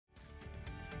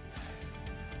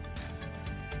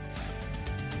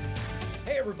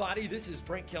everybody, this is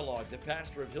Brent Kellogg, the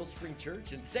pastor of Hill Spring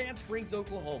Church in Sand Springs,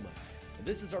 Oklahoma. And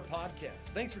this is our podcast.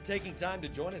 Thanks for taking time to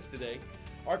join us today.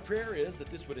 Our prayer is that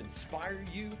this would inspire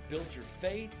you, build your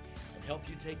faith, and help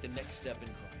you take the next step in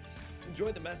Christ.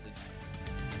 Enjoy the message.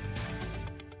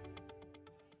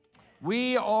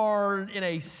 We are in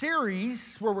a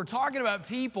series where we're talking about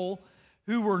people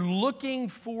who were looking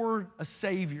for a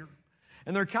Savior.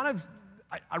 And they're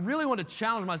I really want to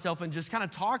challenge myself and just kind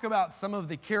of talk about some of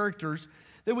the characters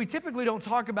that we typically don't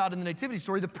talk about in the nativity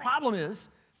story. The problem is,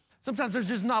 sometimes there's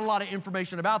just not a lot of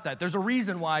information about that. There's a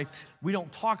reason why we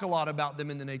don't talk a lot about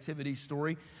them in the nativity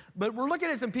story. But we're looking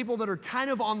at some people that are kind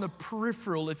of on the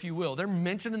peripheral, if you will. They're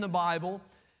mentioned in the Bible,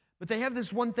 but they have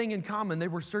this one thing in common. They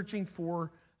were searching for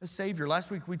a Savior.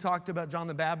 Last week we talked about John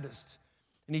the Baptist,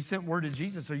 and he sent word to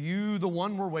Jesus, "Are you the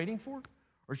one we're waiting for,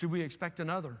 or should we expect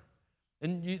another?"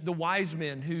 And the wise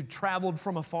men who traveled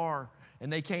from afar,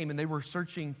 and they came and they were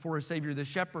searching for a Savior. The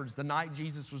shepherds, the night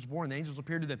Jesus was born, the angels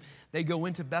appeared to them. They go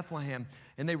into Bethlehem,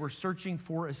 and they were searching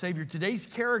for a Savior. Today's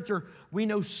character we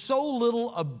know so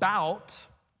little about,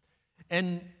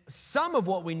 and some of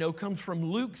what we know comes from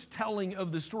Luke's telling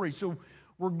of the story. So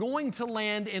we're going to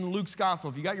land in Luke's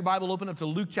gospel. If you got your Bible, open up to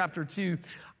Luke chapter 2.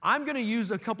 I'm going to use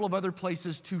a couple of other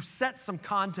places to set some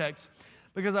context,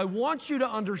 because I want you to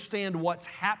understand what's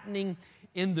happening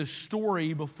in the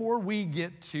story before we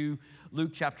get to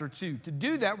Luke chapter 2. To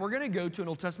do that, we're going to go to an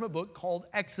Old Testament book called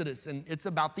Exodus, and it's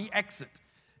about the exit.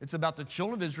 It's about the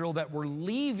children of Israel that were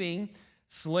leaving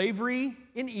slavery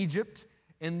in Egypt,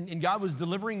 and God was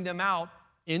delivering them out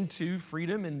into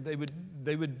freedom, and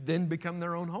they would then become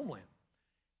their own homeland.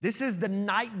 This is the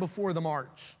night before the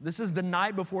march. This is the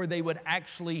night before they would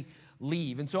actually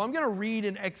leave. And so I'm going to read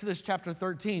in Exodus chapter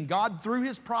 13. God, through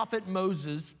his prophet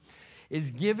Moses, is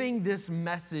giving this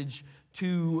message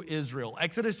to Israel.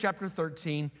 Exodus chapter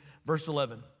 13, verse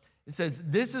 11. It says,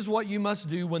 "This is what you must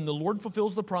do when the Lord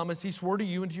fulfills the promise he swore to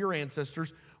you and to your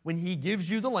ancestors. When he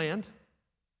gives you the land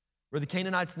where the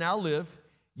Canaanites now live,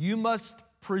 you must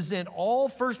present all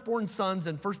firstborn sons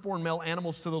and firstborn male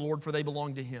animals to the Lord, for they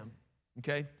belong to him."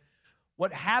 Okay?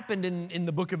 What happened in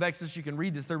the book of Exodus, you can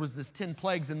read this, there was this 10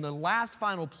 plagues, and the last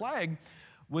final plague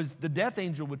was the death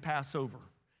angel would pass over.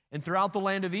 And throughout the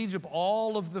land of Egypt,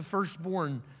 all of the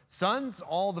firstborn sons,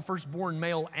 all the firstborn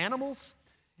male animals,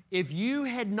 if you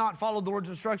had not followed the Lord's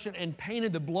instruction and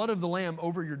painted the blood of the lamb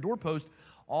over your doorpost,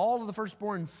 all of the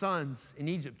firstborn sons in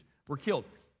Egypt were killed.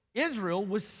 Israel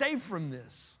was saved from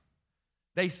this.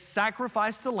 They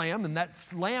sacrificed a lamb, and that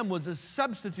lamb was a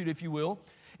substitute, if you will.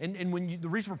 And the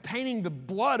reason for painting the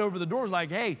blood over the door is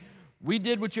like, hey, we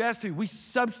did what you asked to. We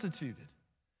substituted.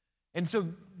 And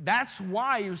so that's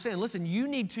why he was saying, listen, you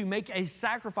need to make a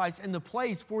sacrifice in the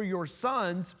place for your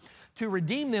sons to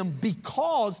redeem them,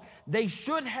 because they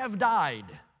should have died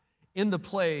in the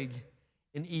plague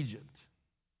in Egypt.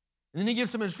 And then he gives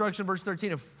some instruction, verse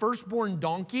 13, a firstborn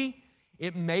donkey,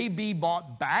 it may be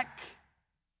bought back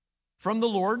from the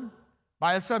Lord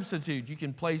by a substitute. You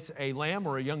can place a lamb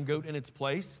or a young goat in its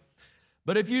place.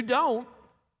 But if you don't,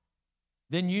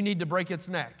 then you need to break its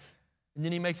neck. And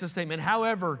then he makes a statement,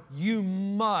 however, you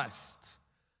must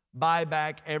buy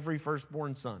back every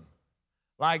firstborn son.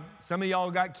 Like some of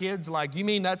y'all got kids, like, you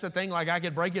mean that's a thing, like I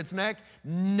could break its neck?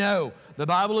 No, the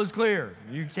Bible is clear.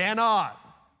 You cannot.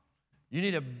 You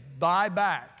need to buy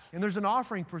back. And there's an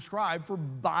offering prescribed for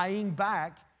buying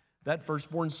back that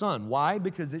firstborn son. Why?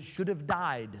 Because it should have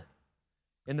died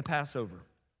in the Passover.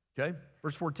 Okay?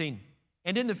 Verse 14.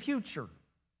 And in the future.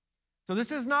 So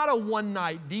this is not a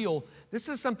one-night deal. This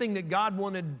is something that God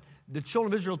wanted the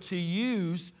children of Israel to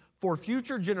use for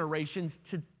future generations,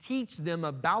 to teach them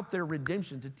about their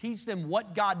redemption, to teach them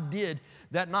what God did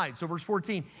that night. So verse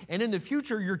 14, and in the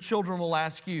future your children will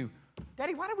ask you,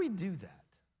 Daddy, why do we do that?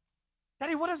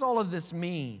 Daddy, what does all of this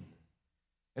mean?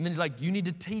 And then he's like, you need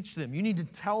to teach them. You need to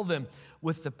tell them,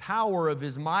 with the power of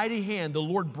his mighty hand, the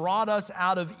Lord brought us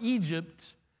out of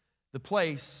Egypt, the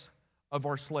place of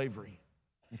our slavery.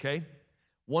 Okay?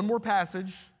 One more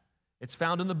passage. It's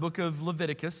found in the book of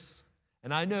Leviticus.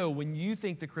 And I know when you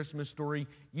think the Christmas story,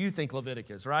 you think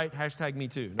Leviticus, right? Hashtag me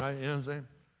too, right? You know what I'm saying?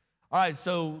 All right,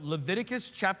 so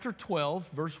Leviticus chapter 12,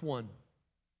 verse 1.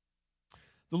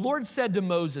 The Lord said to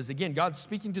Moses, again, God's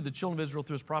speaking to the children of Israel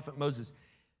through his prophet Moses,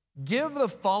 give the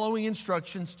following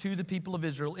instructions to the people of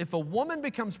Israel. If a woman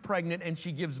becomes pregnant and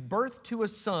she gives birth to a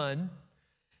son,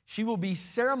 she will be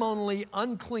ceremonially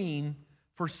unclean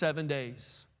for 7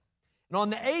 days. And on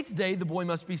the 8th day, the boy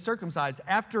must be circumcised.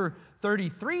 After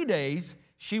 33 days,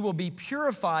 she will be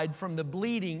purified from the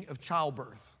bleeding of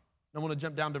childbirth. I want to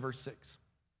jump down to verse 6.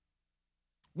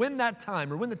 When that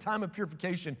time, or when the time of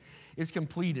purification is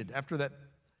completed, after that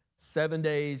 7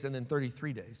 days, and then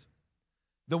 33 days.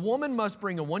 The woman must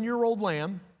bring a 1-year-old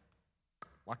lamb,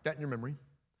 lock that in your memory,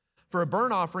 for a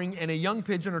burnt offering, and a young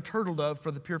pigeon or turtle dove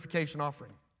for the purification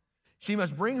offering. She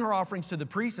must bring her offerings to the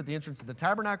priest at the entrance of the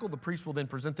tabernacle. The priest will then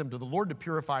present them to the Lord to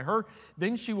purify her.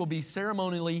 Then she will be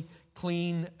ceremonially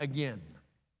clean again.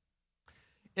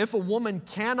 If a woman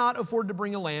cannot afford to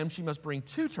bring a lamb, she must bring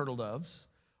 2 turtle doves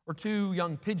or 2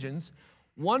 young pigeons,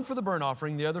 one for the burnt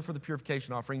offering, the other for the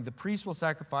purification offering. The priest will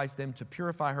sacrifice them to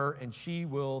purify her, and she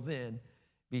will then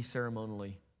be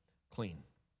ceremonially clean.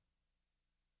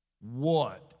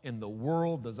 What in the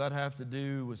world does that have to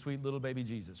do with sweet little baby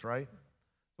Jesus, right?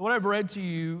 What I've read to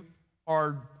you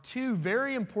are 2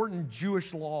 very important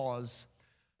Jewish laws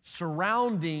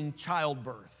surrounding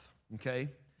childbirth, okay?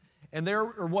 And there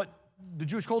are what the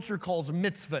Jewish culture calls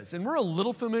mitzvahs. And we're a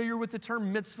little familiar with the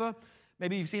term mitzvah.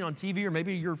 Maybe you've seen on TV, or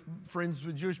maybe you're friends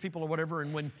with Jewish people or whatever,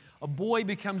 and when a boy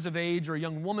becomes of age or a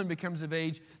young woman becomes of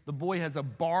age, the boy has a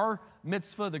bar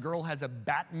mitzvah, the girl has a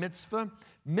bat mitzvah.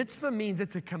 Mitzvah means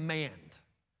it's a command.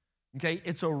 Okay,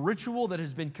 it's a ritual that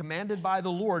has been commanded by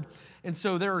the Lord. And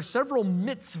so there are several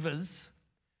mitzvahs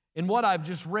in what I've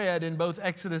just read in both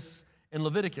Exodus and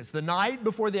Leviticus. The night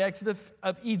before the exodus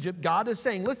of Egypt, God is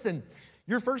saying, listen,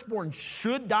 your firstborn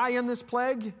should die in this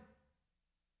plague,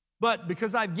 but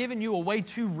because I've given you a way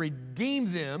to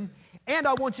redeem them, and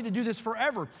I want you to do this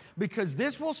forever, because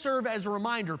this will serve as a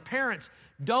reminder. Parents,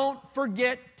 don't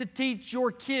forget to teach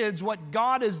your kids what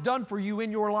God has done for you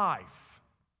in your life.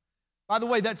 By the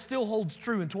way, that still holds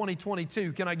true in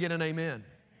 2022. Can I get an amen?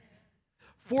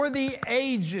 For the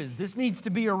ages, this needs to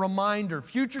be a reminder.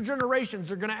 Future generations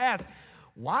are going to ask,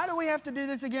 why do we have to do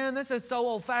this again? This is so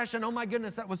old-fashioned. Oh my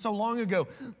goodness, that was so long ago.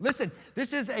 Listen,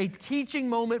 this is a teaching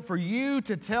moment for you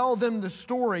to tell them the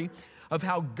story of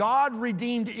how God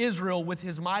redeemed Israel with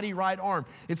his mighty right arm.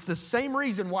 It's the same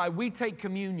reason why we take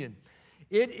communion.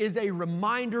 It is a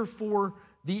reminder for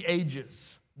the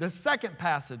ages. The second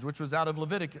passage, which was out of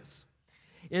Leviticus,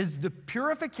 is the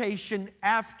purification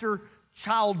after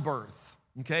childbirth,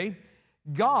 okay?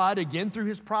 God, again, through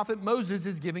his prophet Moses,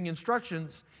 is giving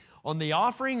instructions on the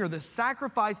offering or the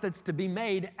sacrifice that's to be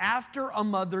made after a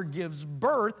mother gives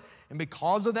birth. And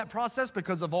because of that process,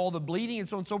 because of all the bleeding and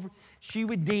so on and so forth, she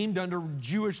would be deemed under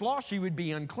Jewish law, she would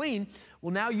be unclean.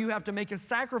 Well, now you have to make a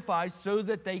sacrifice so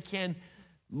that they can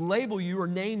label you or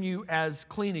name you as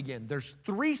clean again. There's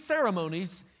 3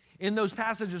 ceremonies in those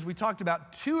passages we talked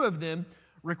about. 2 of them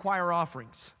require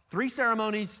offerings. 3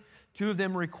 ceremonies, 2 of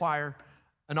them require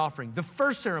an offering. The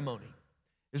first ceremony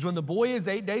is when the boy is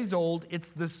 8 days old. It's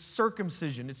the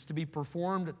circumcision. It's to be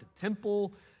performed at the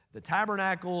temple, the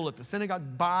tabernacle, at the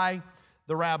synagogue by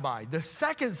the rabbi. The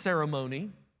second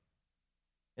ceremony,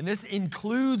 and this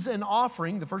includes an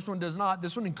offering. The first one does not.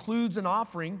 This one includes an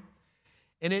offering,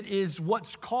 and it is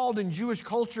what's called in Jewish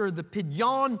culture the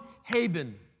Pidyon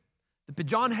Haben. The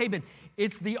Pidyon Haben.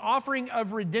 It's the offering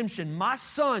of redemption. My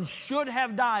son should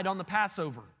have died on the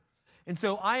Passover, and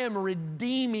so I am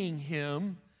redeeming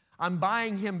him. I'm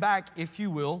buying him back, if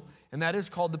you will, and that is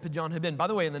called the Pidyon Haben. By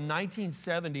the way, in the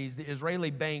 1970s, the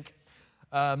Israeli bank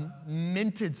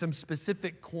minted some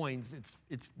specific coins.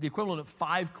 It's the equivalent of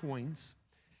 5 coins,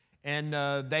 and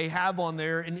they have on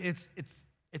there, and it's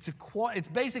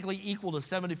basically equal to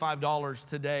 $75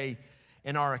 today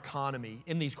in our economy.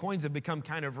 And these coins have become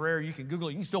kind of rare. You can Google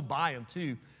it. You can still buy them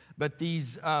too. But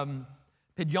these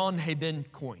Pidyon Haben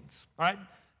coins. All right.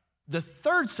 The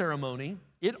third ceremony,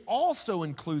 it also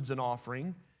includes an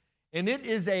offering, and it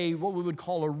is what we would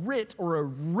call a rite or a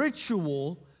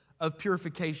ritual of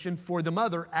purification for the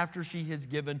mother after she has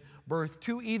given birth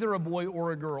to either a boy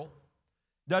or a girl.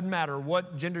 Doesn't matter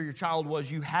what gender your child was,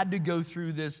 you had to go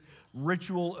through this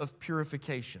ritual of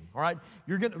purification, all right?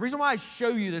 The reason why I show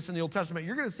you this in the Old Testament,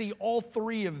 you're going to see all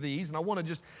 3 of these, and I want to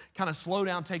just kind of slow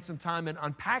down, take some time, and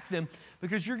unpack them,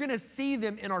 because you're going to see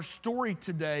them in our story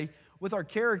today with our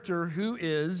character who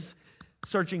is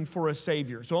searching for a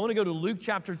Savior. So I want to go to Luke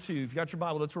chapter 2. If you got your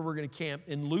Bible, that's where we're going to camp,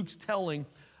 in Luke's telling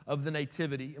of the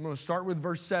Nativity. I'm going to start with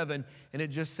verse 7, and it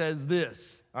just says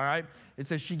this, all right? It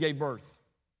says, she gave birth.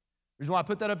 The reason why I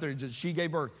put that up there is just she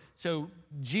gave birth. So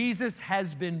Jesus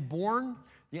has been born.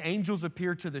 The angels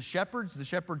appear to the shepherds. The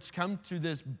shepherds come to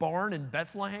this barn in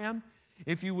Bethlehem,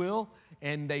 if you will,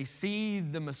 and they see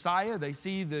the Messiah. They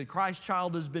see the Christ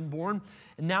child has been born.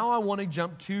 And now I want to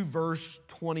jump to verse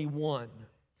 21.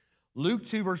 Luke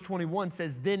 2, verse 21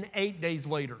 says, then 8 days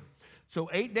later. So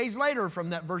 8 days later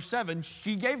from that verse 7,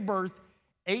 she gave birth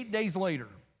 8 days later.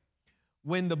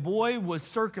 When the boy was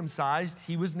circumcised,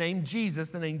 he was named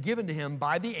Jesus, the name given to him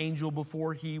by the angel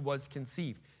before he was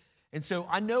conceived. And so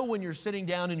I know when you're sitting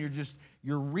down and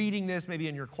you're reading this, maybe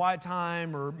in your quiet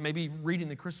time or maybe reading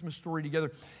the Christmas story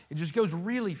together, it just goes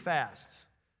really fast.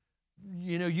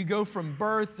 You know, you go from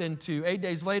birth into 8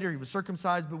 days later, he was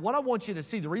circumcised. But what I want you to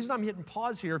see, the reason I'm hitting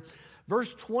pause here,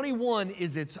 verse 21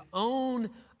 is its own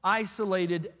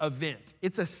isolated event.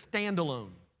 It's a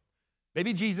standalone.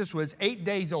 Baby Jesus was 8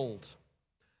 days old.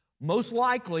 Most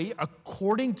likely,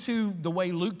 according to the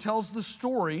way Luke tells the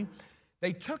story,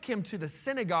 they took him to the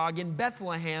synagogue in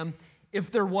Bethlehem,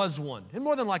 if there was one. And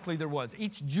more than likely there was.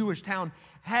 Each Jewish town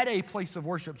had a place of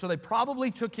worship. So they probably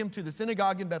took him to the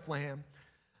synagogue in Bethlehem.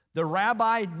 The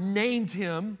rabbi named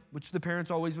him, which the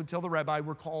parents always would tell the rabbi,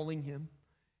 we're calling him.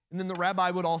 And then the rabbi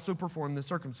would also perform the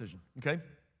circumcision, okay?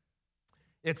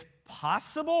 It's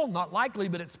possible, not likely,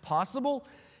 but it's possible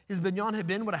his binyan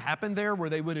habin would have happened there where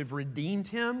they would have redeemed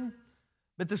him.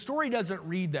 But the story doesn't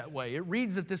read that way. It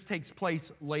reads that this takes place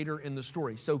later in the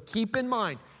story. So keep in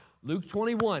mind, Luke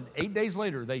 21, 8 days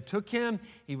later, they took him.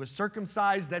 He was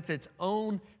circumcised. That's its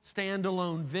own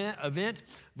standalone event.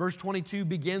 Verse 22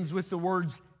 begins with the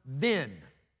words, then.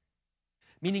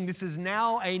 Meaning this is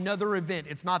now another event.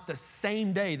 It's not the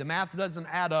same day. The math doesn't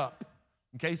add up.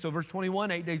 Okay, so verse 21,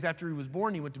 8 days after he was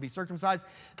born, he went to be circumcised.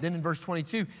 Then in verse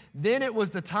 22, then it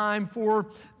was the time for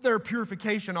their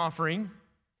purification offering,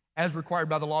 as required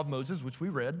by the law of Moses, which we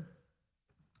read,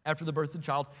 after the birth of the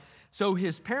child. So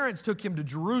his parents took him to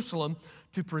Jerusalem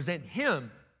to present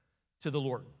him to the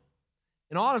Lord.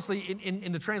 And honestly,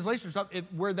 in the translation stuff,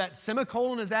 where that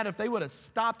semicolon is at, if they would have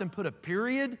stopped and put a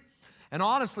period, and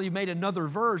honestly made another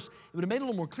verse, it would have made it a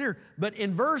little more clear. But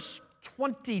in verse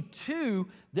 22,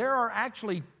 there are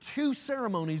actually two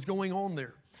ceremonies going on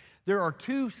there. There are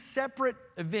two separate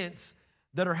events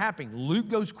that are happening. Luke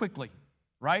goes quickly,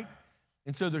 right?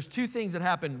 And so there's two things that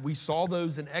happen. We saw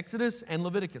those in Exodus and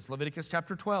Leviticus. Leviticus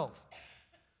chapter 12.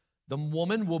 The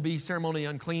woman will be ceremonially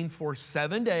unclean for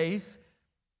 7 days.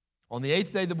 On the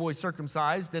 8th day, the boy is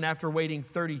circumcised. Then after waiting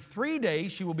 33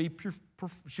 days, she will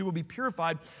be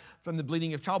purified from the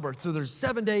bleeding of childbirth. So there's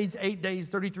 7 days, 8 days,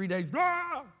 33 days,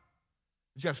 blah!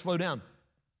 But you have to slow down.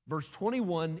 Verse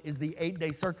 21 is the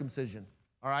 8-day circumcision,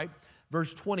 all right?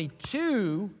 Verse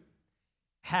 22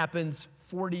 happens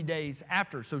 40 days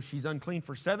after. So she's unclean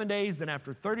for 7 days, then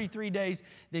after 33 days,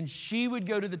 then she would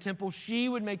go to the temple, she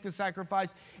would make the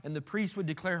sacrifice, and the priest would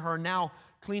declare her now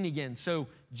clean again. So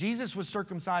Jesus was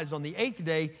circumcised on the 8th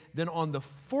day, then on the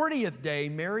 40th day,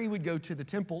 Mary would go to the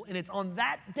temple, and it's on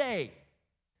that day,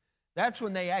 that's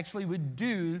when they actually would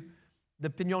do the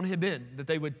Pinyon Hibin, that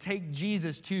they would take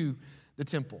Jesus to the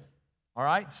temple. All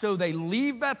right, so they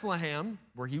leave Bethlehem,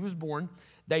 where he was born.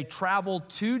 They travel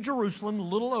to Jerusalem, a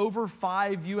little over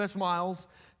 5 U.S. miles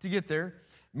to get there.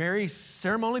 Mary's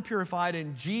ceremonially purified,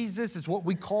 and Jesus is what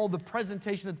we call the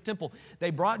presentation at the temple.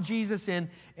 They brought Jesus in,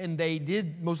 and they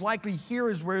did, most likely here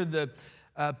is where the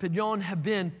Pinyon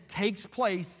Hibin takes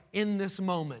place in this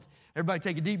moment. Everybody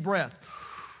take a deep breath.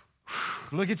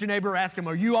 Look at your neighbor, ask him,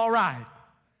 are you all right?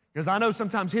 Because I know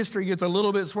sometimes history gets a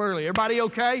little bit swirly. Everybody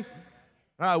okay?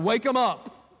 All right, wake them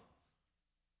up.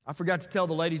 I forgot to tell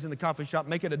the ladies in the coffee shop,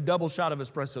 make it a double shot of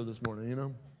espresso this morning, you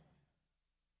know?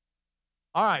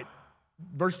 All right,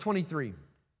 verse 23.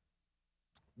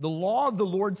 The law of the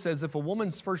Lord says if a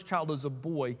woman's first child is a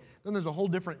boy, then there's a whole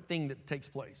different thing that takes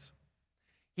place.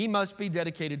 He must be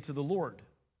dedicated to the Lord.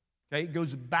 Okay, it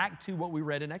goes back to what we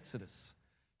read in Exodus.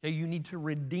 Okay, you need to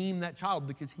redeem that child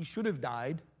because he should have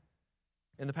died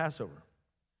in the Passover.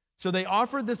 So they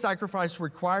offered the sacrifice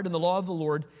required in the law of the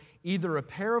Lord, either a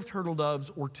pair of turtle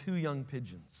doves or 2 young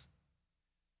pigeons.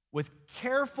 With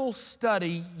careful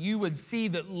study, you would see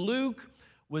that Luke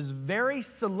was very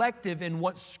selective in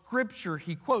what scripture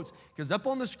he quotes, because up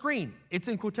on the screen, it's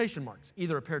in quotation marks,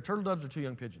 either a pair of turtle doves or 2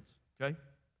 young pigeons, okay?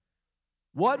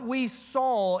 What we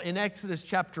saw in Exodus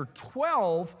chapter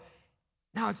 12,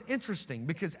 now it's interesting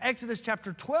because Exodus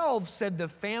chapter 12 said the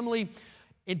family,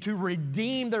 and to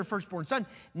redeem their firstborn son,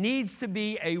 needs to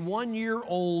be a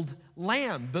 1-year-old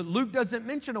lamb. But Luke doesn't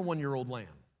mention a 1-year-old lamb.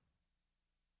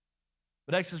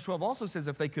 But Exodus 12 also says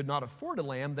if they could not afford a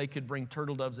lamb, they could bring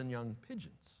turtle doves and young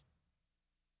pigeons.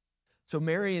 So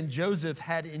Mary and Joseph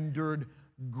had endured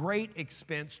great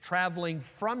expense traveling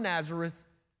from Nazareth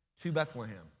to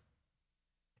Bethlehem.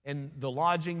 And the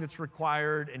lodging that's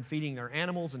required, and feeding their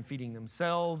animals and feeding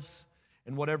themselves,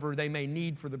 and whatever they may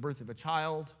need for the birth of a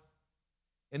child.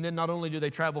 And then not only do they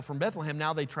travel from Bethlehem,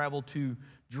 now they travel to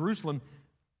Jerusalem.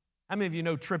 How many of you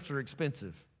know trips are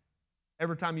expensive?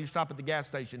 Every time you stop at the gas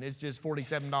station, it's just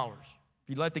 $47. If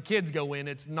you let the kids go in,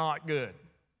 it's not good.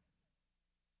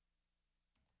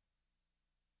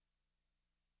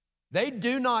 They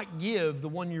do not give the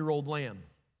 1-year-old lamb.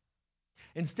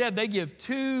 Instead, they give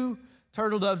 2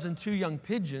 turtle doves and 2 young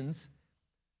pigeons,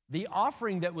 the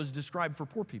offering that was described for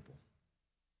poor people.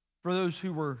 For those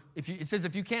who were, it says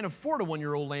if you can't afford a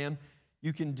 1-year-old lamb,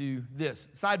 you can do this.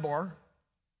 Sidebar,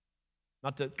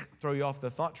 not to throw you off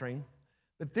the thought train,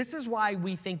 but this is why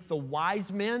we think the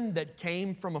wise men that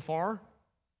came from afar,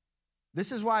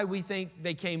 this is why we think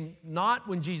they came not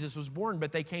when Jesus was born,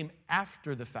 but they came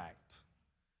after the fact.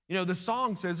 You know, the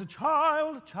song says, a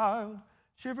child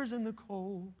shivers in the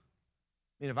cold.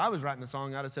 I mean, if I was writing the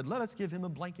song, I'd have said, let us give him a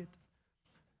blanket.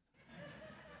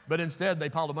 But instead, they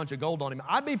piled a bunch of gold on him.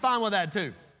 I'd be fine with that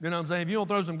too. You know what I'm saying? If you don't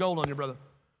throw some gold on your brother.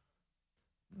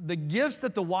 The gifts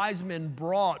that the wise men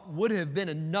brought would have been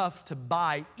enough to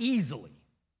buy easily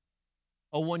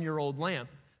a 1-year-old lamb.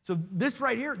 So this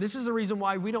right here, this is the reason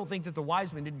why we don't think that the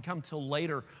wise men didn't come till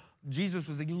later. Jesus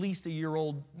was at least a year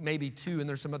old, maybe 2, and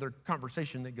there's some other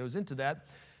conversation that goes into that.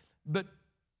 But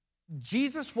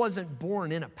Jesus wasn't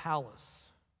born in a palace.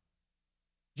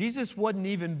 Jesus wasn't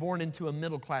even born into a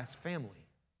middle-class family.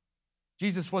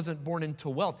 Jesus wasn't born into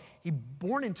wealth. He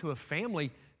born into a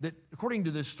family that, according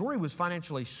to this story, was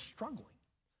financially struggling.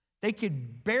 They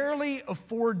could barely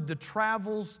afford the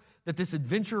travels that this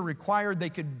adventure required. They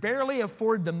could barely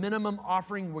afford the minimum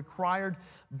offering required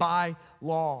by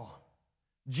law.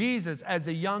 Jesus, as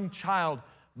a young child,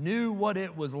 knew what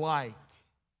it was like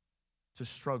to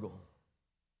struggle.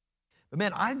 But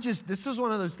man, this is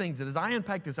one of those things that as I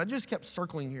unpack this, I just kept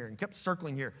circling here and kept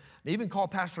circling here. And even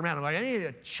called Pastor Matt. I'm like, I need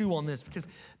to chew on this because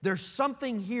there's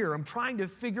something here. I'm trying to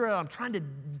figure it out. I'm trying to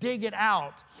dig it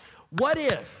out. What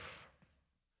if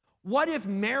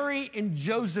Mary and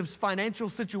Joseph's financial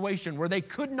situation where they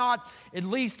could not at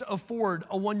least afford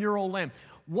a 1-year-old lamb,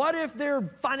 what if their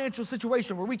financial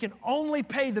situation where we can only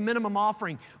pay the minimum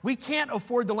offering, we can't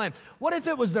afford the lamb? What if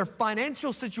it was their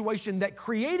financial situation that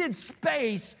created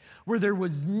space where there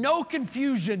was no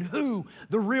confusion who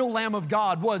the real Lamb of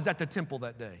God was at the temple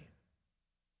that day?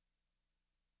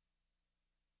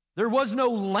 There was no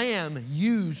lamb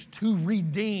used to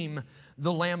redeem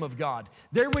the Lamb of God.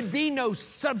 There would be no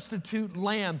substitute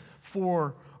lamb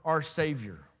for our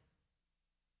Savior.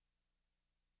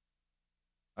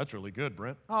 That's really good,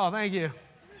 Brent. Oh, thank you.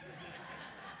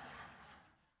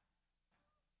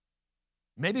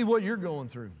 Maybe what you're going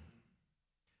through,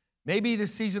 maybe the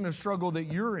season of struggle that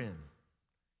you're in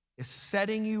is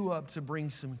setting you up to bring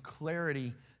some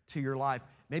clarity to your life.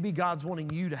 Maybe God's wanting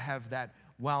you to have that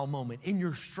wow moment. In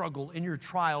your struggle, in your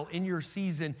trial, in your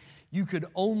season, you could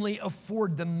only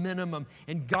afford the minimum.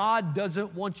 And God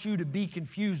doesn't want you to be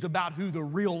confused about who the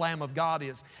real Lamb of God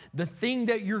is. The thing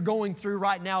that you're going through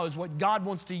right now is what God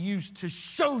wants to use to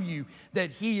show you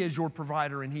that He is your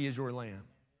provider and He is your Lamb.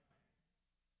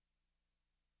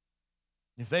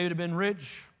 If they would have been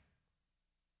rich,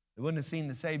 they wouldn't have seen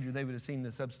the Savior. They would have seen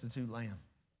the substitute Lamb.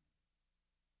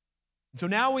 So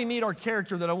now we meet our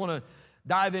character that I want to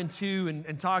dive into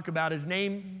and talk about. His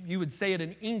name, you would say it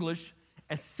in English,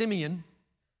 as Simeon.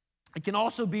 It can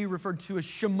also be referred to as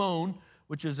Shimon,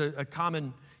 which is a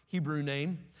common Hebrew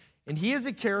name. And he is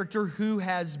a character who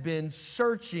has been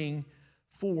searching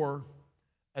for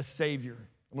a Savior.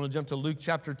 I'm going to jump to Luke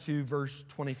chapter 2, verse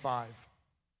 25.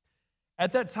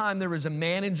 At that time, there was a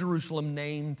man in Jerusalem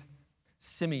named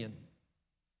Simeon.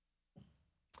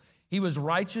 He was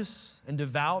righteous and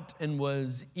devout and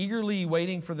was eagerly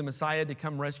waiting for the Messiah to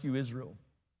come rescue Israel.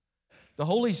 The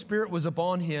Holy Spirit was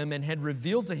upon him and had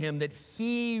revealed to him that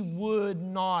he would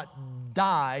not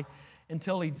die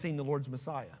until he'd seen the Lord's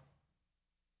Messiah.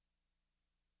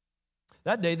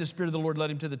 That day, the Spirit of the Lord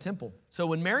led him to the temple. So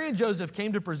when Mary and Joseph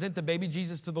came to present the baby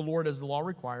Jesus to the Lord as the law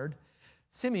required,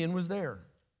 Simeon was there.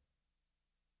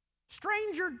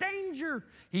 Stranger danger.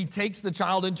 He takes the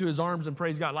child into his arms and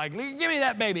prays God, like, give me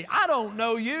that baby. I don't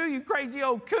know you, you crazy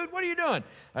old coot. What are you doing?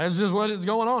 That's just what is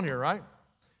going on here, right?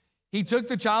 He took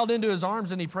the child into his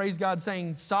arms and he praised God,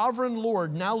 saying, Sovereign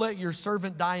Lord, now let your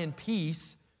servant die in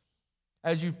peace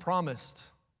as you've promised.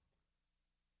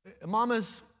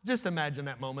 Mamas, just imagine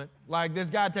that moment. Like this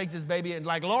guy takes his baby and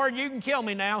like, Lord, you can kill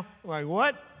me now. Like,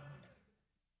 what?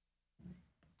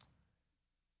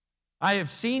 I have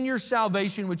seen your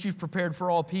salvation, which you've prepared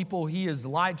for all people. He is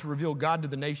light to reveal God to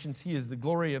the nations. He is the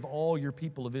glory of all your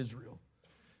people of Israel.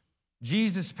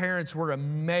 Jesus' parents were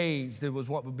amazed at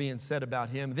what was being said about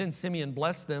him. Then Simeon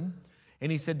blessed them,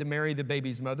 and he said to Mary, the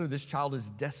baby's mother, this child is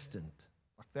destined.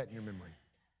 Lock that in your memory.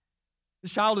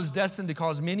 This child is destined to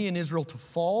cause many in Israel to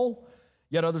fall,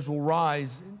 yet others will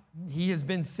rise. He has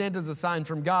been sent as a sign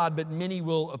from God, but many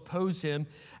will oppose him.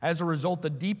 As a result, the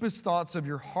deepest thoughts of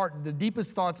your heart, the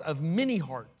deepest thoughts of many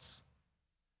hearts,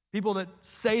 people that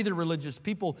say they're religious,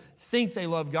 people think they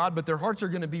love God, but their hearts are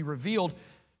going to be revealed.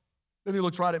 Then he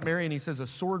looks right at Mary and he says, a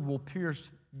sword will pierce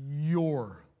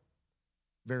your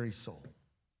very soul.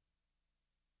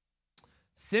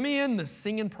 Simeon, the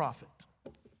singing prophet.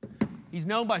 He's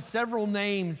known by several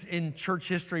names in church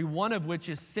history, one of which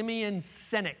is Simeon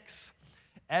Senex,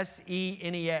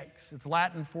 S-E-N-E-X. It's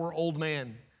Latin for old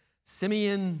man.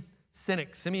 Simeon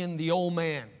Senex, Simeon the old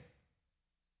man.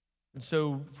 And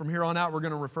so from here on out, we're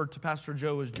going to refer to Pastor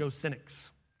Joe as Joe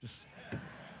Senex.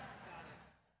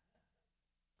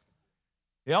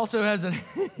 He also has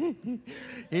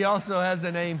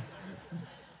a name.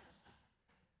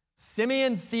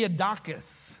 Simeon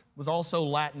Theodocus was also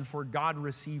Latin for God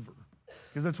receiver,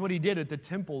 because that's what he did at the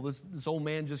temple. This old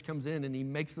man just comes in and he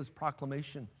makes this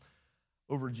proclamation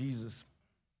over Jesus.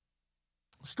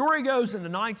 The story goes in the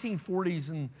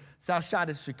 1940s in south side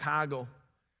of Chicago.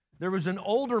 There was an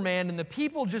older man, and the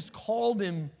people just called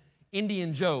him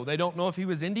Indian Joe. They don't know if he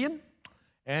was Indian,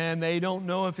 and they don't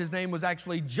know if his name was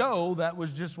actually Joe. That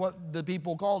was just what the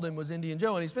people called him, was Indian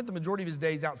Joe. And he spent the majority of his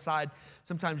days outside,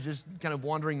 sometimes just kind of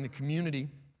wandering the community.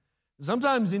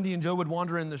 Sometimes Indian Joe would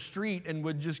wander in the street and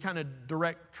would just kind of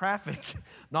direct traffic.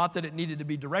 Not that it needed to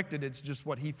be directed, it's just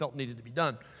what he felt needed to be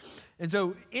done. And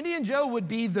so Indian Joe would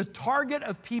be the target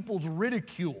of people's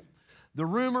ridicule, the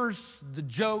rumors, the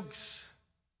jokes.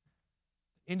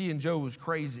 Indian Joe was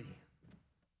crazy.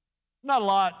 Not a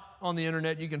lot on the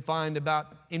internet you can find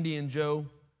about Indian Joe.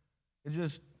 It's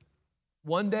just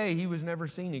one day he was never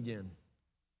seen again.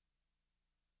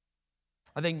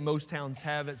 I think most towns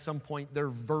have at some point their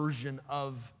version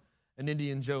of an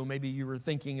Indian Joe. Maybe you were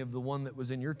thinking of the one that was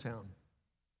in your town.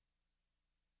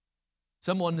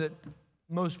 Someone that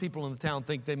most people in the town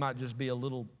think they might just be a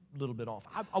little bit off.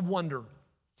 I wonder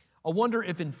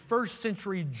if in first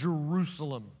century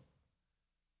Jerusalem,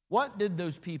 what did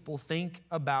those people think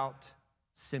about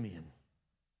Simeon?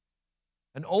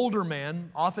 An older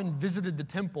man often visited the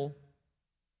temple.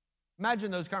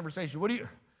 Imagine those conversations. What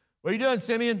are you doing,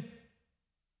 Simeon?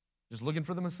 Just looking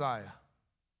for the Messiah.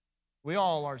 We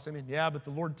all are, Simeon. Yeah, but the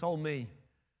Lord told me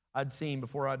I'd see him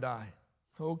before I die.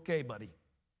 Okay, buddy.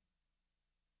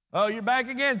 Oh, you're back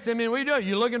again, Simeon. What are you doing?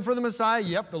 You looking for the Messiah?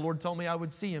 Yep, the Lord told me I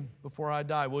would see him before I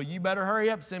die. Well, you better hurry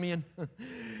up, Simeon.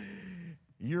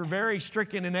 You're very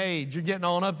stricken in age. You're getting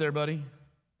on up there, buddy.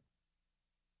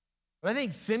 But I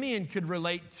think Simeon could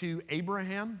relate to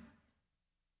Abraham,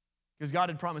 because God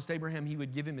had promised Abraham he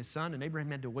would give him his son, and Abraham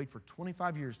had to wait for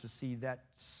 25 years to see that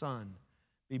son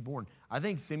be born. I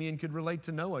think Simeon could relate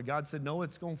to Noah. God said, Noah,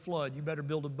 it's going to flood. You better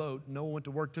build a boat. Noah went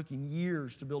to work, took him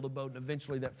years to build a boat, and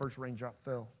eventually that first raindrop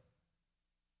fell.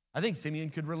 I think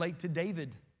Simeon could relate to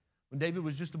David. When David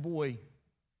was just a boy,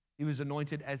 he was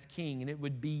anointed as king, and it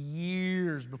would be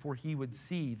years before he would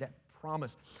see that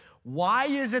promise. Why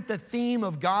is it the theme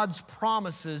of God's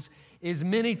promises is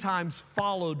many times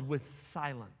followed with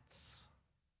silence?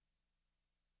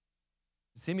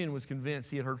 Simeon was convinced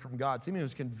he had heard from God. Simeon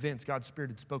was convinced God's Spirit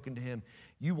had spoken to him.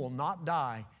 You will not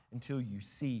die until you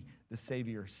see the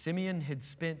Savior. Simeon had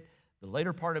spent the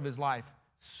later part of his life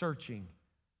searching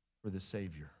for the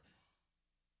Savior.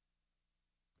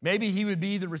 Maybe he would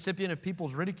be the recipient of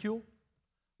people's ridicule.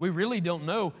 We really don't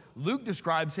know. Luke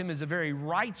describes him as a very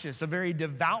righteous, a very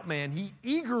devout man. He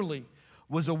eagerly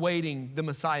was awaiting the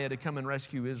Messiah to come and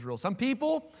rescue Israel. Some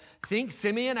people think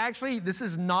Simeon, actually, this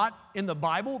is not in the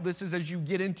Bible. This is as you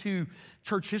get into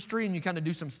church history and you kind of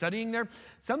do some studying there.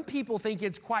 Some people think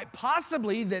it's quite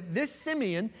possibly that this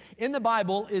Simeon in the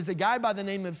Bible is a guy by the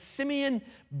name of Simeon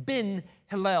ben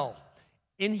Hillel.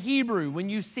 In Hebrew, when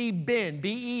you see Ben,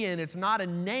 B-E-N, it's not a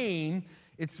name.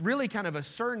 It's really kind of a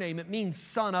surname. It means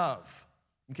son of,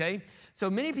 okay? So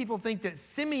many people think that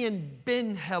Simeon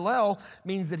ben Hillel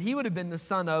means that he would have been the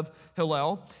son of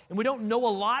Hillel. And we don't know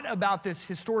a lot about this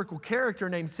historical character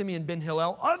named Simeon ben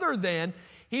Hillel other than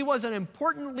he was an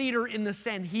important leader in the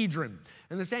Sanhedrin.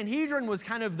 And the Sanhedrin was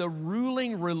kind of the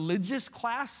ruling religious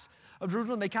class of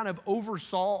Jerusalem. They kind of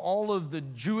oversaw all of the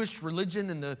Jewish religion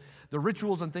and the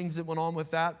rituals and things that went on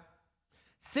with that.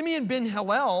 Simeon ben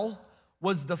Hillel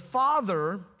was the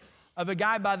father of a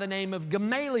guy by the name of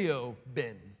Gamaliel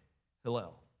ben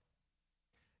Hillel.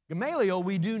 Gamaliel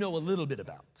we do know a little bit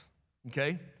about,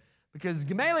 okay? Because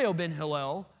Gamaliel ben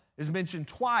Hillel is mentioned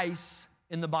twice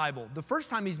in the Bible. The first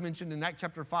time he's mentioned in Acts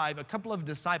chapter 5, a couple of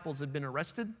disciples had been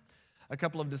arrested. A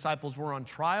couple of disciples were on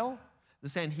trial. The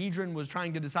Sanhedrin was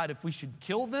trying to decide if we should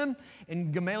kill them.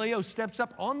 And Gamaliel steps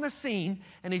up on the scene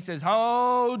and he says,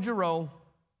 hold your roll.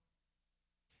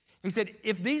 He said,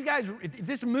 if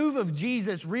this move of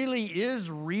Jesus really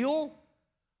is real,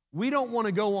 we don't want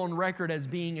to go on record as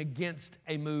being against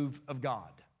a move of God.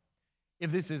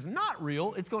 If this is not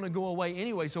real, it's going to go away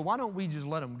anyway, so why don't we just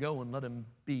let him go and let him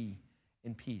be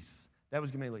in peace? That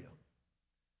was Gamaliel.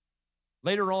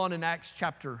 Later on in Acts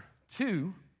chapter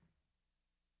 2,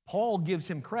 Paul gives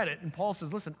him credit, and Paul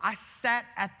says, listen, I sat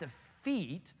at the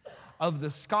feet of the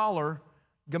scholar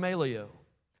Gamaliel.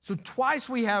 So twice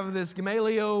we have this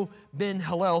Gamaliel ben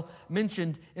Hillel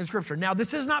mentioned in Scripture. Now,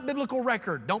 this is not biblical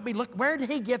record. Don't be, look, where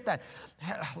did he get that?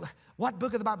 What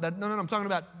book of the Bible? No, I'm talking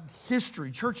about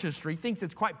history, church history. Thinks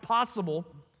it's quite possible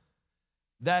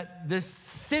that this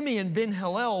Simeon ben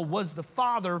Hillel was the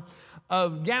father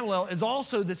of Gamaliel, is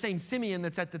also the same Simeon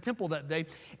that's at the temple that day.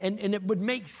 And it would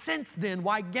make sense then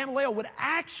why Gamaliel would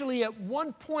actually, at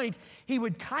one point, he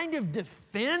would kind of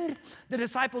defend the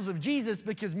disciples of Jesus,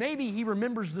 because maybe he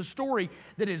remembers the story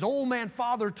that his old man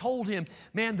father told him.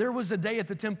 Man, there was a day at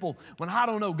the temple when, I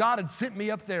don't know, God had sent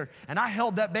me up there and I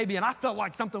held that baby and I felt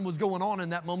like something was going on in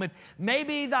that moment.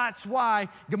 Maybe that's why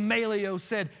Gamaliel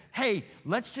said, hey,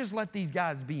 let's just let these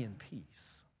guys be in peace.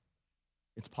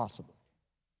 It's possible.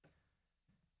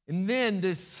 And then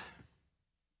this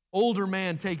older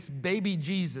man takes baby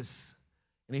Jesus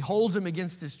and he holds him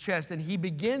against his chest and he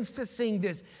begins to sing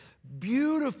this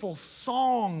beautiful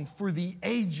song for the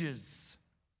ages.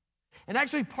 And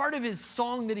actually part of his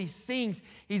song that he sings,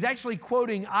 he's actually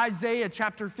quoting Isaiah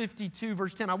chapter 52,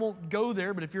 verse 10. I won't go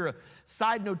there, but if you're a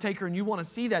side note taker and you want to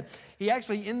see that, he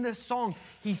actually, in this song,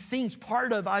 he sings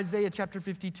part of Isaiah chapter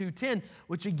 52, 10,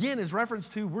 which again is reference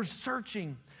to we're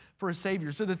searching for a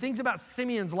Savior. So the things about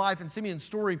Simeon's life and Simeon's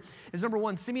story is, number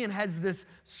one, Simeon has this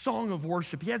song of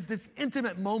worship. He has this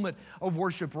intimate moment of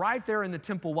worship right there in the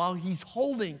temple while he's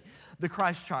holding the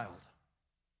Christ child.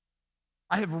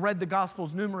 I have read the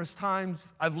Gospels numerous times.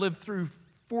 I've lived through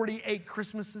 48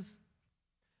 Christmases.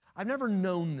 I've never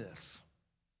known this.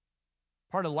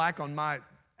 Part of lack on my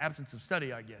absence of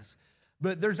study, I guess.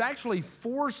 But there's actually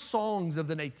 4 songs of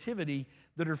the Nativity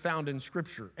that are found in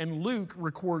Scripture, and Luke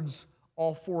records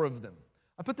all 4 of them.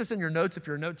 I put this in your notes. If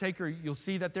you're a note taker, you'll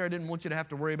see that there. I didn't want you to have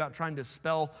to worry about trying to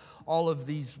spell all of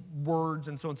these words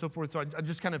and so on and so forth. So I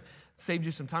just kind of saved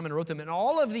you some time and wrote them. And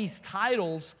all of these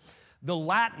titles, the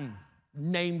Latin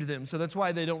named them. So that's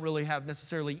why they don't really have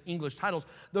necessarily English titles.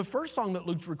 The first song that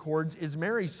Luke records is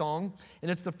Mary's song.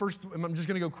 And it's the first, I'm just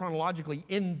going to go chronologically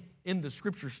in the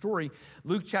Scripture story.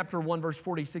 Luke chapter 1, verse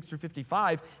 46 through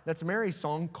 55. That's Mary's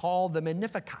song called the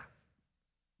Magnificat.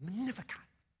 Magnificat.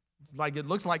 Like it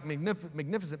looks like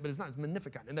magnificent, but it's not. It's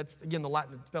Magnificat. And that's, again, the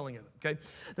Latin spelling of it, okay?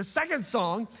 The second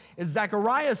song is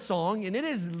Zechariah's song, and it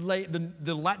is,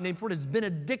 the Latin name for it is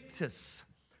Benedictus,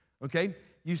 okay?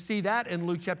 You see that in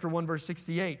Luke chapter 1, verse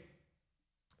 68.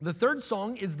 The third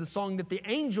song is the song that the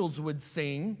angels would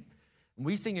sing.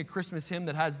 We sing a Christmas hymn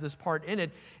that has this part in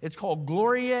it. It's called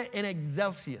Gloria in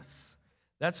Excelsis.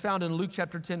 That's found in Luke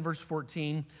chapter 10, verse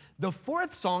 14. The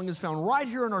fourth song is found right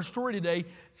here in our story today,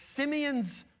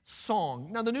 Simeon's song.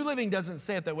 Now, the New Living doesn't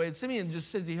say it that way. Simeon just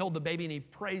says he held the baby and he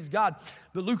praised God.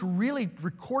 But Luke really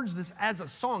records this as a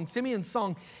song. Simeon's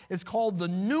song is called the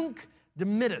Nunc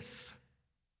Dimittis.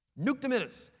 Nunc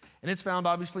Dimittis. And it's found,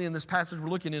 obviously, in this passage we're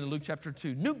looking in Luke chapter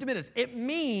 2. Nunc Dimittis. It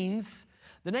means,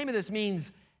 the name of this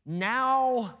means,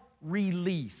 now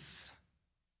release.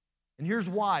 And here's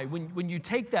why. When you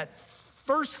take that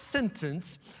first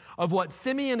sentence of what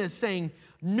Simeon is saying,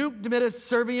 Nunc Dimittis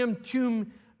serviam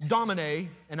tuum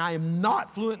Domine, and I am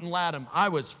not fluent in Latin. I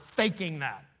was faking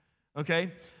that,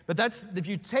 okay? But that's, if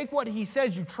you take what he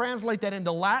says, you translate that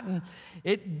into Latin,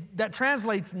 that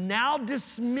translates, now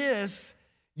dismiss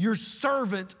your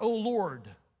servant, O Lord,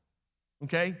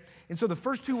 okay? And so the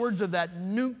first 2 words of that,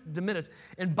 Nunc Dimittis.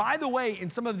 And by the way,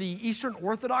 in some of the Eastern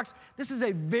Orthodox, this is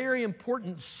a very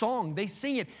important song. They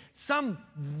sing it. Some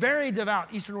very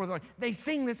devout Eastern Orthodox, they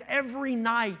sing this every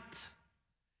night.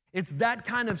 It's that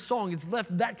kind of song. It's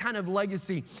left that kind of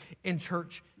legacy in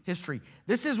church history.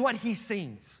 This is what he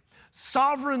sings.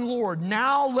 Sovereign Lord,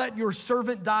 now let your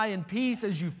servant die in peace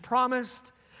as you've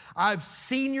promised. I've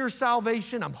seen your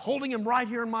salvation. I'm holding him right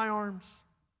here in my arms,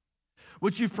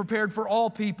 which you've prepared for all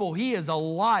people. He is a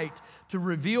light to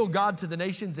reveal God to the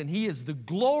nations, and he is the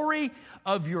glory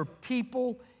of your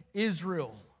people,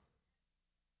 Israel.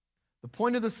 The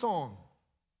point of the song,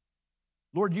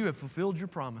 Lord, you have fulfilled your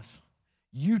promise.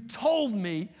 You told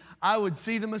me I would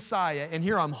see the Messiah, and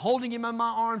here I'm holding him in my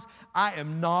arms. I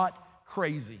am not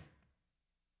crazy.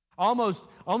 Almost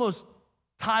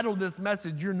titled this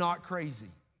message, You're Not Crazy.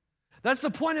 That's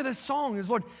the point of this song is,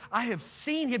 Lord, I have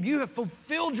seen him. You have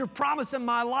fulfilled your promise in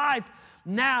my life.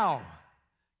 Now,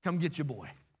 come get your boy.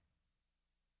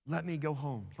 Let me go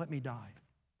home. Let me die.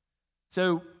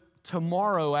 So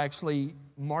tomorrow actually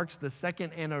marks the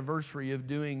 2nd anniversary of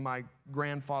doing my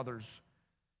grandfather's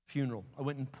funeral. I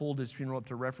went and pulled his funeral up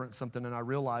to reference something, and I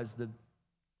realized that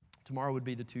tomorrow would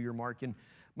be the 2-year mark. And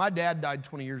My dad died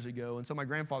 20 years ago, and so my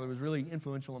grandfather was really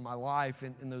influential in my life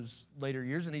in those later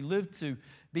years, and he lived to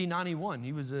be 91.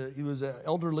 He was an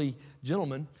elderly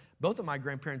gentleman. Both of my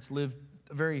grandparents lived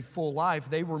a very full life.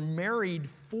 They were married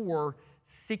for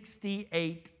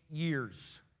 68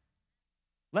 years.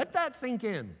 Let that sink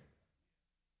in.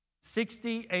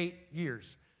 68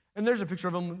 years. And there's a picture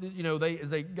of them,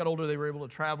 as they got older, they were able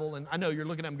to travel. And I know you're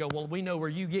looking at them and go, well, we know where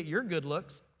you get your good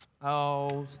looks.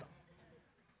 Oh, stop.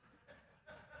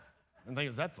 I didn't think it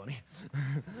was that funny.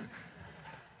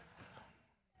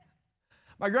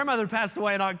 My grandmother passed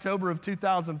away in October of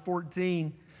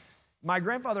 2014. My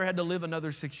grandfather had to live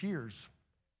another 6 years.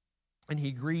 And he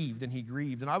grieved and he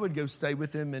grieved. And I would go stay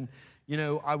with him, and,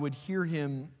 I would hear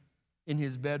him in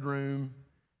his bedroom,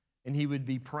 and he would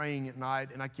be praying at night,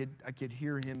 and I could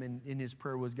hear him, and in his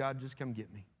prayer was, God, just come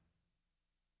get me.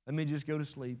 Let me just go to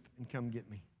sleep and come get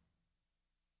me.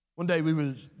 One day we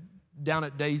was down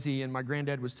at Daisy, and my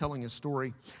granddad was telling a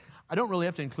story. I don't really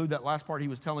have to include that last part, he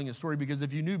was telling a story, because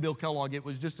if you knew Bill Kellogg, it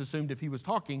was just assumed if he was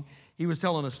talking, he was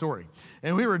telling a story.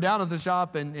 And we were down at the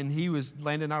shop, and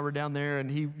Landon and I were down there,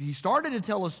 and he started to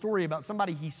tell a story about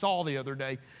somebody he saw the other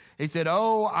day. He said,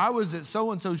 I was at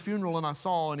so-and-so's funeral, and I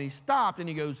saw, and he stopped, and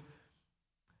he goes,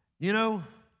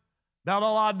 about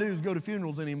all I do is go to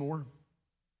funerals anymore.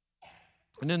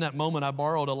 And in that moment, I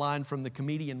borrowed a line from the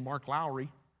comedian Mark Lowry,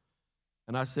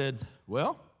 and I said,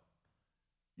 well,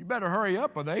 you better hurry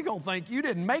up or they gonna think you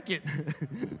didn't make it.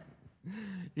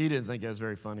 He didn't think that was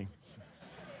very funny.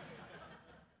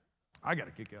 I got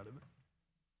a kick out of it.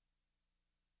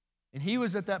 And he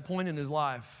was at that point in his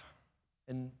life,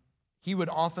 and he would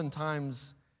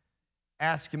oftentimes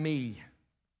ask me,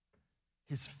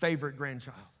 his favorite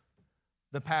grandchild,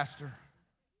 the pastor,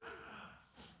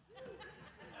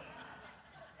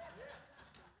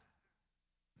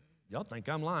 y'all think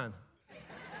I'm lying.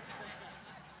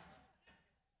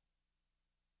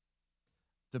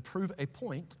 To prove a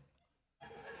point,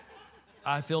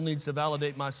 I feel needs to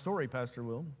validate my story, Pastor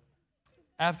Will.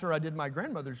 After I did my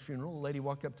grandmother's funeral, a lady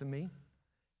walked up to me.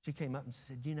 She came up and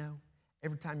said,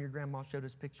 every time your grandma showed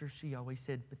us pictures, she always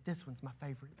said, but this one's my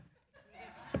favorite.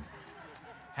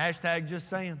 Hashtag just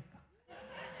saying.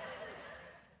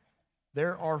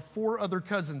 There are 4 other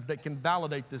cousins that can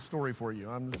validate this story for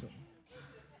you.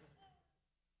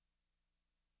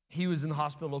 He was in the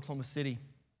hospital in Oklahoma City,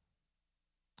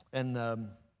 and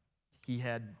he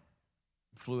had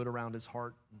fluid around his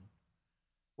heart.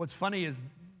 What's funny is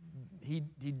he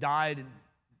died on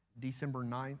December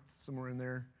 9th, somewhere in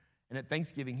there. And at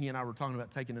Thanksgiving, he and I were talking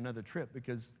about taking another trip,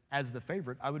 because as the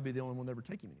favorite, I would be the only one that ever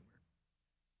take him anywhere.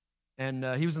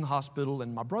 And he was in the hospital,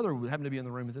 and my brother happened to be in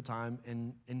the room at the time,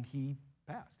 and he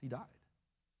passed. He died.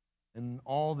 And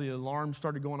all the alarms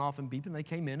started going off and beeping. They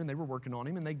came in, and they were working on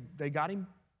him, and they got him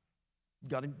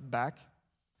back.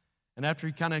 And after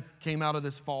he kind of came out of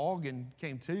this fog and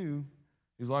came to,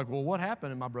 he was like, well, what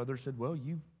happened? And my brother said, well,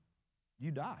 you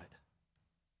died.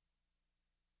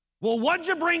 Well, what'd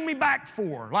you bring me back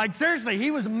for? Like, seriously, he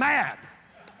was mad.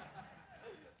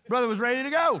 Brother was ready to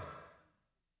go.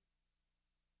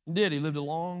 He did. He lived a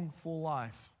long, full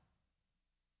life.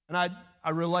 And I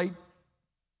relate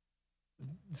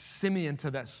Simeon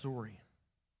to that story.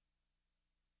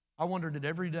 I wondered that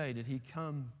every day did he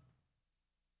come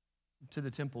to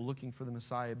the temple looking for the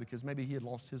Messiah, because maybe he had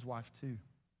lost his wife too.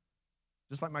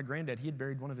 Just like my granddad, he had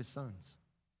buried one of his sons.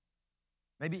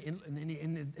 Maybe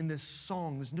in this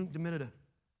song, this Nunc Dimittis,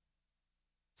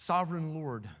 Sovereign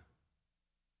Lord,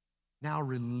 now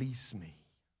release me.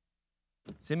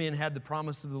 Simeon had the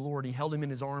promise of the Lord. He held him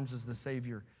in his arms as the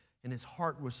Savior, and his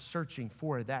heart was searching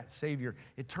for that Savior.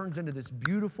 It turns into this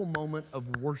beautiful moment of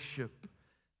worship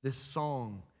this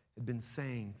song had been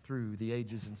sang through the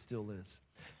ages and still is.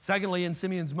 Secondly, in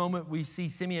Simeon's moment, we see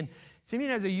Simeon. Simeon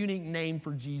has a unique name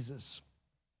for Jesus.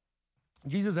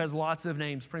 Jesus has lots of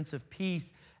names: Prince of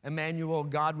Peace, Emmanuel,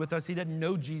 God with us. He doesn't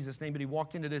know Jesus' name, but he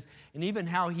walked into this. And even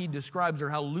how he describes, or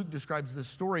how Luke describes this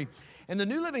story. And the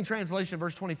New Living Translation,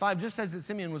 verse 25, just says that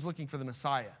Simeon was looking for the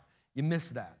Messiah. You miss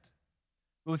that.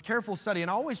 But with careful study, and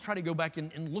I always try to go back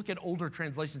and look at older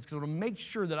translations, because I want to make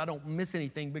sure that I don't miss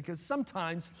anything, because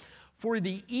sometimes for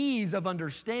the ease of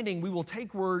understanding, we will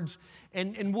take words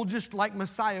and we'll just, like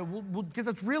Messiah, because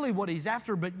that's really what he's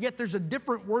after, but yet there's a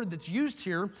different word that's used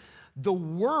here. The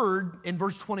word in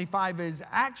verse 25 is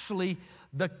actually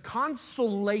the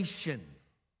consolation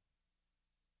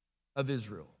of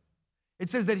Israel. It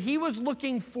says that he was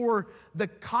looking for the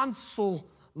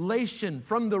consolation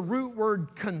from the root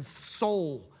word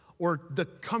console, or the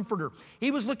comforter.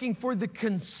 He was looking for the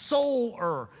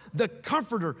consoler, the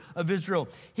comforter of Israel.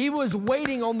 He was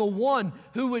waiting on the one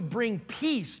who would bring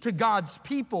peace to God's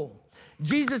people.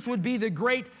 Jesus would be the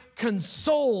great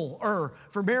consoler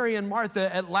for Mary and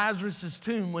Martha at Lazarus'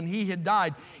 tomb when he had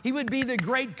died. He would be the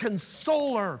great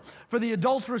consoler for the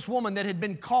adulterous woman that had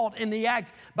been caught in the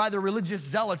act by the religious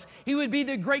zealots. He would be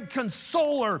the great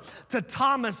consoler to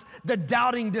Thomas, the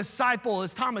doubting disciple,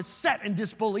 as Thomas sat in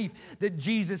disbelief that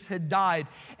Jesus had died.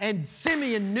 And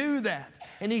Simeon knew that.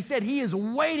 And he said he is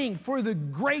waiting for the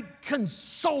great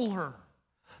consoler,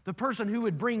 the person who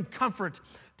would bring comfort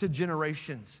to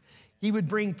generations. He would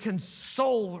bring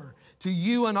consoler to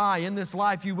you and I. In this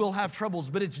life you will have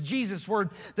troubles, but it's Jesus' word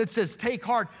that says, take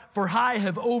heart, for I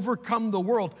have overcome the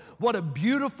world. What a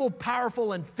beautiful,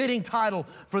 powerful, and fitting title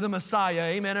for the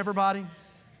Messiah. Amen, everybody?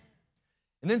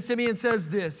 And then Simeon says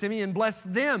this, Simeon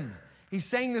blessed them. He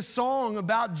sang this song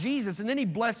about Jesus, and then he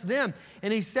blessed them.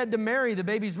 And he said to Mary, the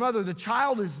baby's mother, the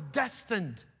child is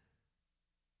destined.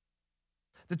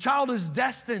 The child is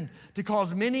destined to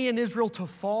cause many in Israel to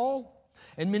fall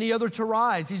and many others to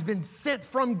rise. He's been sent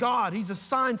from God. He's a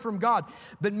sign from God.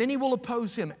 But many will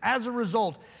oppose him. As a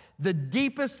result, the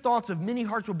deepest thoughts of many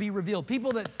hearts will be revealed.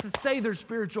 People that say they're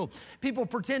spiritual, people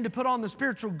pretend to put on the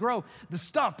spiritual the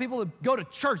stuff. People that go to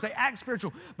church, they act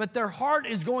spiritual, but their heart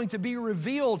is going to be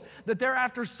revealed that they're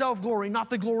after self-glory, not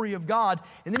the glory of God.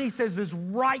 And then he says this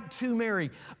right to Mary,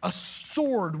 a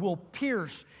sword will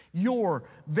pierce your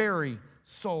very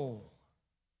soul.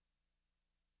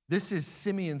 This is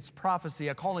Simeon's prophecy.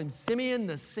 I call him Simeon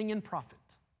the singing prophet.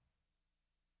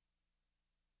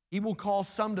 He will cause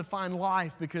some to find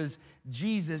life because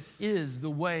Jesus is the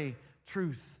way,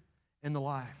 truth, and the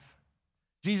life.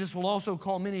 Jesus will also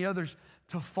call many others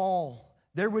to fall.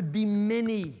 There would be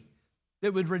many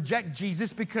that would reject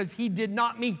Jesus because he did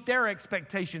not meet their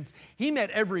expectations. He met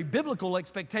every biblical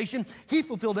expectation. He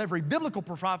fulfilled every biblical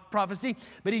prophecy,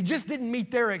 but he just didn't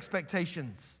meet their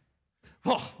expectations.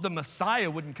 Well, the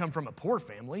Messiah wouldn't come from a poor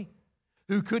family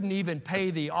who couldn't even pay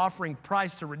the offering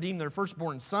price to redeem their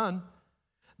firstborn son.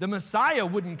 The Messiah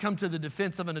wouldn't come to the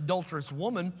defense of an adulterous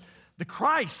woman. The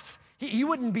Christ, he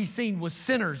wouldn't be seen with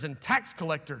sinners and tax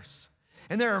collectors.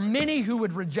 And there are many who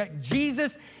would reject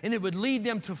Jesus, and it would lead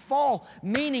them to fall,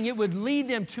 meaning it would lead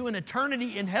them to an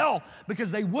eternity in hell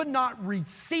because they would not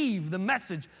receive the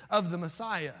message of the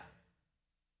Messiah.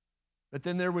 But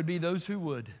then there would be those who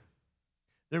would.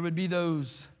 There would be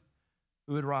those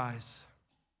who would rise.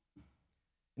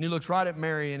 And he looks right at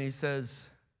Mary and he says,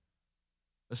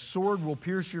 a sword will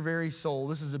pierce your very soul.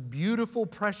 This is a beautiful,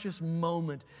 precious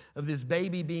moment of this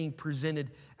baby being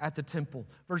presented at the temple.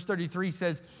 Verse 33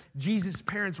 says, Jesus'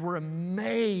 parents were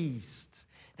amazed.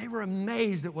 They were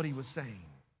amazed at what he was saying.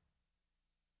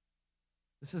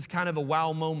 This is kind of a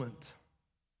wow moment.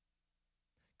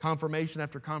 Confirmation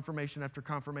after confirmation after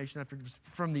confirmation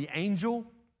from the angel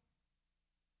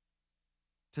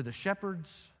to the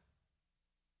shepherds,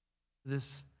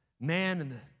 this man in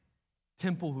the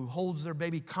temple who holds their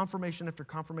baby, confirmation after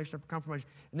confirmation after confirmation.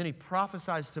 And then he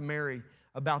prophesies to Mary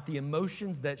about the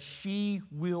emotions that she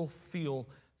will feel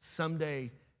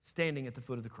someday standing at the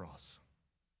foot of the cross.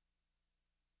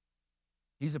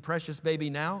 He's a precious baby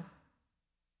now,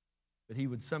 but he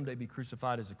would someday be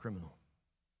crucified as a criminal.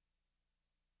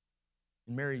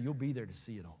 And Mary, you'll be there to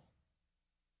see it all.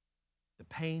 The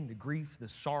pain, the grief, the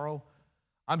sorrow.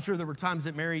 I'm sure there were times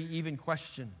that Mary even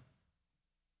questioned,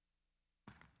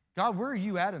 God, where are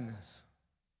you at in this?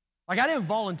 Like, I didn't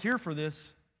volunteer for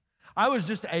this. I was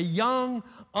just a young,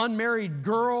 unmarried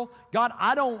girl. God,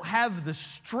 I don't have the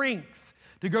strength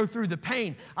to go through the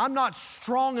pain. I'm not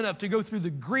strong enough to go through the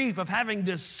grief of having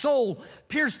this soul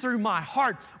pierce through my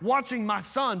heart, watching my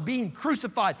son being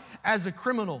crucified as a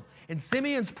criminal. And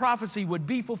Simeon's prophecy would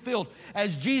be fulfilled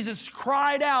as Jesus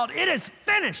cried out, it is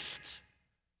finished,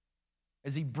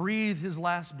 as he breathed his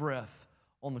last breath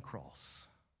on the cross.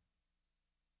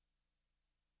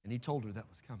 And he told her that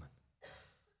was coming.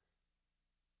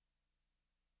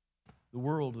 The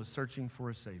world was searching for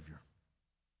a Savior.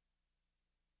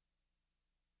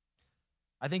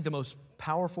 I think the most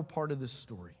powerful part of this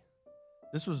story,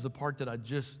 this was the part that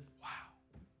wow.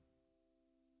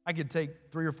 I could take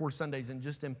 3 or 4 Sundays and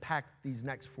just unpack these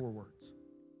next 4 words.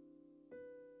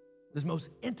 This most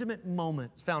intimate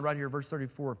moment is found right here, verse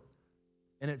 34.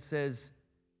 And it says,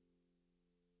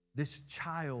 this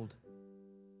child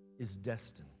is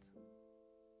destined.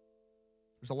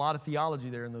 There's a lot of theology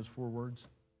there in those 4 words.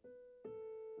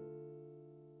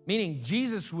 Meaning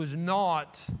Jesus was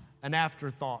not an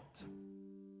afterthought.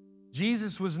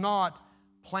 Jesus was not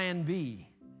plan B.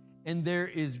 And there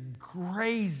is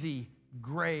crazy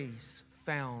grace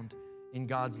found in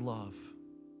God's love.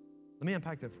 Let me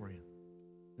unpack that for you.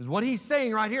 Because what he's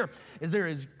saying right here is there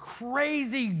is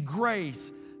crazy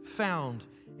grace found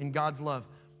in God's love.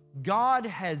 God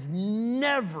has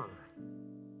never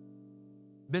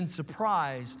been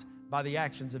surprised by the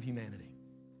actions of humanity.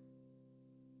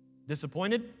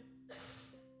 Disappointed?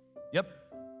 Yep.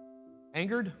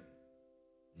 Angered?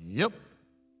 Yep.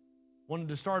 Wanted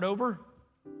to start over?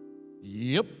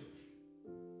 Yep.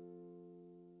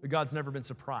 But God's never been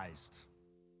surprised.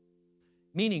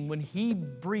 Meaning, when He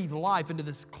breathed life into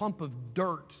this clump of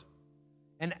dirt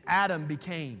and Adam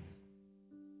became,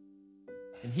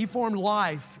 and He formed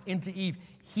life into Eve,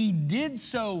 He did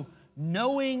so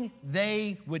knowing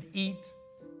they would eat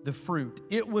the fruit.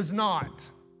 It was not,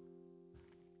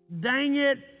 dang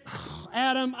it,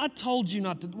 Adam, I told you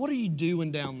not to. What are you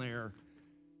doing down there?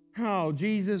 Oh,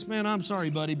 Jesus, man, I'm sorry,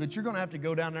 buddy, but you're going to have to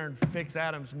go down there and fix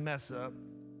Adam's mess up.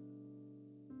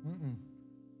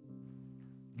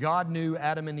 God knew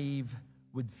Adam and Eve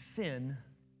would sin,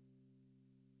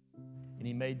 and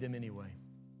He made them anyway.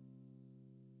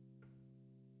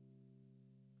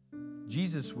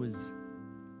 Jesus was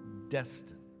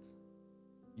destined.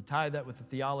 You tie that with the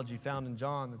theology found in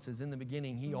John that says, in the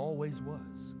beginning, He always was.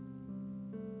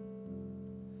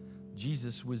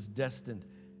 Jesus was destined.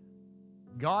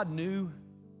 God knew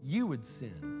you would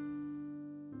sin,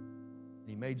 and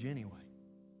He made you anyway.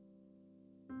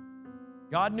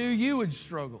 God knew you would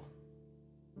struggle,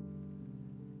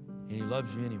 and He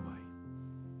loves you anyway.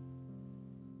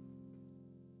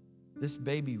 This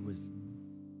baby was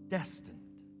destined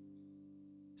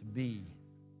to be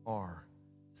our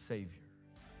Savior.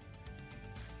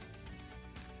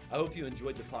 I hope you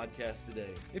enjoyed the podcast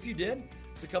today. If you did,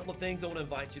 there's a couple of things I want to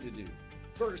invite you to do.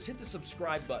 First, hit the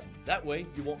subscribe button. That way,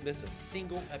 you won't miss a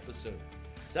single episode.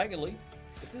 Secondly,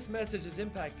 if this message has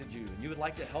impacted you and you would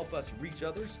like to help us reach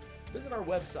others, visit our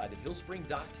website at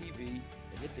hillspring.tv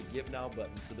and hit the Give Now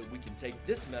button so that we can take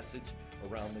this message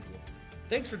around the globe.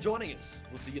 Thanks for joining us.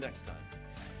 We'll see you next time.